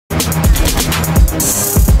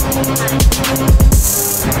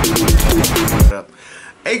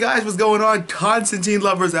Hey guys, what's going on? Constantine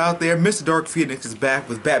lovers out there, Mr. Dark Phoenix is back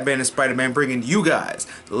with Batman and Spider-Man, bringing you guys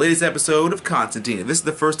the latest episode of Constantine. If this is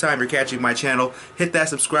the first time you're catching my channel, hit that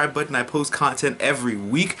subscribe button. I post content every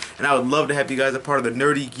week, and I would love to have you guys a part of the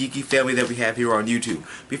nerdy, geeky family that we have here on YouTube.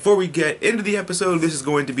 Before we get into the episode, this is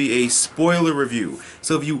going to be a spoiler review.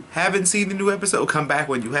 So if you haven't seen the new episode, come back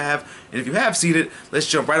when you have. And if you have seen it, let's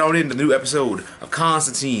jump right on into the new episode of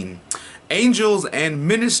Constantine. Angels and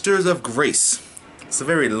Ministers of Grace. It's a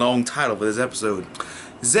very long title for this episode.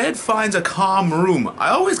 Zed finds a calm room.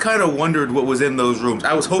 I always kind of wondered what was in those rooms.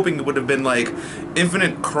 I was hoping it would have been like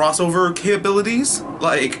infinite crossover capabilities.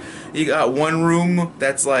 Like, you got one room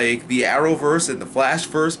that's like the Arrowverse and the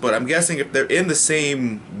Flashverse, but I'm guessing if they're in the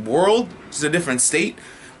same world, just a different state,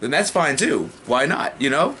 then that's fine too. Why not, you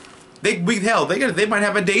know? They might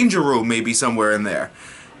have a danger room maybe somewhere in there.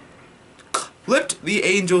 Clipped the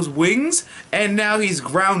Angel's wings, and now he's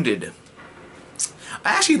grounded.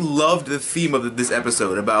 I actually loved the theme of this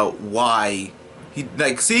episode about why he,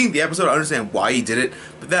 like, seeing the episode, I understand why he did it,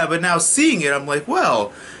 but now seeing it, I'm like,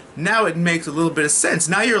 well, now it makes a little bit of sense.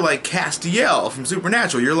 Now you're like Castiel from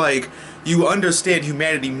Supernatural. You're like, you understand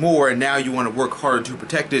humanity more, and now you want to work harder to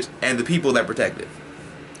protect it and the people that protect it.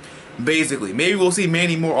 Basically, maybe we'll see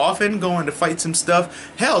Manny more often going to fight some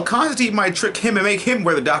stuff. Hell, Constantine might trick him and make him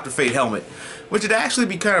wear the Dr. Fate helmet, which would actually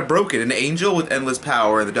be kind of broken. An angel with endless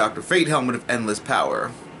power and the Dr. Fate helmet of endless power.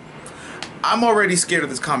 I'm already scared of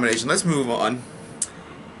this combination. Let's move on.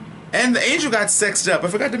 And the angel got sexed up. I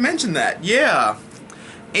forgot to mention that. Yeah.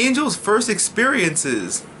 Angel's first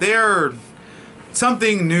experiences. They're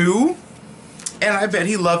something new. And I bet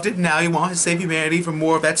he loved it. Now he wants to save humanity from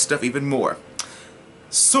more of that stuff even more.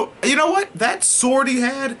 So, you know what? That sword he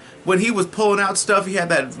had, when he was pulling out stuff, he had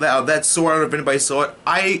that sword. I don't know if anybody saw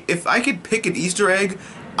it. If I could pick an Easter egg,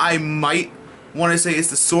 I might want to say it's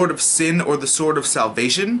the Sword of Sin or the Sword of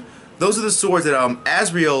Salvation. Those are the swords that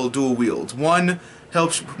Azrael dual wields. One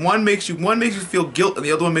makes you feel guilt, and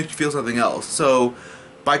the other one makes you feel something else. So,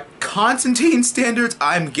 by Constantine standards,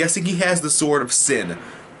 I'm guessing he has the Sword of Sin.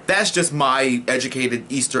 That's just my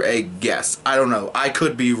educated Easter egg guess. I don't know. I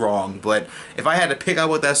could be wrong, but if I had to pick out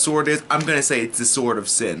what that sword is, I'm going to say it's the Sword of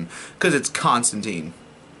Sin, because it's Constantine.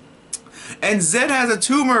 And Zed has a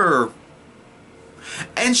tumor,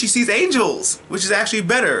 and she sees angels, which is actually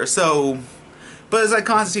better. So, but as like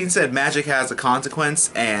Constantine said, magic has a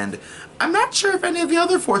consequence, and I'm not sure if any of the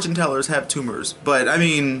other fortune tellers have tumors, but I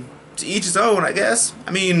mean, to each his own, I guess.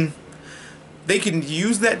 I mean, they can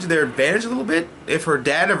use that to their advantage a little bit. If her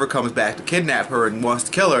dad ever comes back to kidnap her and wants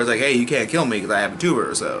to kill her, it's like, hey, you can't kill me because I have a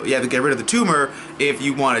tumor. So you have to get rid of the tumor if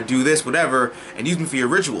you want to do this, whatever, and use me for your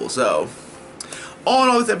ritual. So all in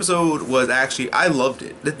all, this episode was actually, I loved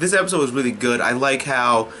it. This episode was really good. I like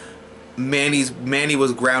how Manny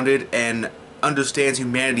was grounded and understands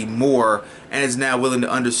humanity more, and is now willing to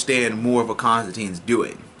understand more of what Constantine's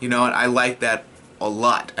doing. You know, and I like that a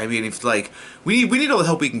lot. I mean, it's like, we need all the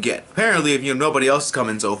help we can get. Apparently, if nobody else is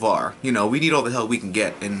coming so far, we need all the help we can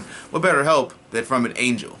get, and what better help than from an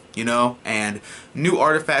angel, and new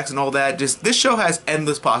artifacts and all that. Just, this show has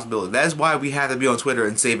endless possibilities. That's why we have to be on Twitter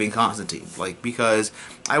and saving Constantine, because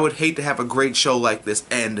I would hate to have a great show like this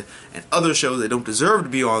end, and other shows that don't deserve to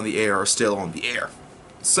be on the air are still on the air.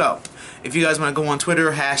 So, if you guys want to go on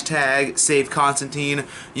Twitter, hashtag save Constantine,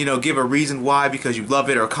 give a reason why, because you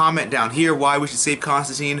love it, or comment down here why we should save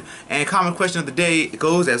Constantine. And common question of the day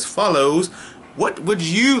goes as follows: what would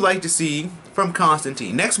you like to see from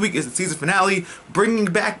Constantine? Next week is the season finale, bringing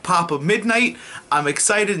back Papa Midnight. I'm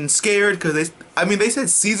excited and scared because they said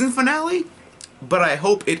season finale, but I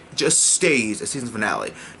hope it just stays a season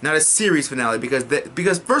finale, not a series finale,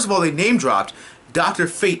 because first of all, they name dropped Dr.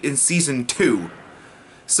 Fate in season 2.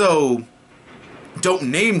 So, don't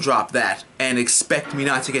name drop that and expect me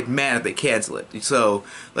not to get mad if they cancel it. So,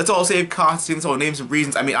 let's all save Constantine. Let's all name some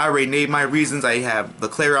reasons. I mean, I already named my reasons. I have the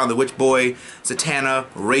Clarion, the Witch Boy, Satana,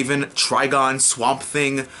 Raven, Trigon, Swamp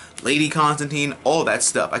Thing, Lady Constantine, all that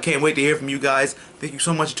stuff. I can't wait to hear from you guys. Thank you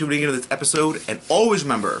so much for tuning into this episode. And always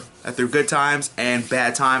remember that through good times and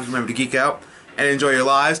bad times, remember to geek out and enjoy your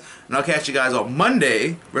lives. And I'll catch you guys on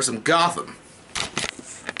Monday for some Gotham.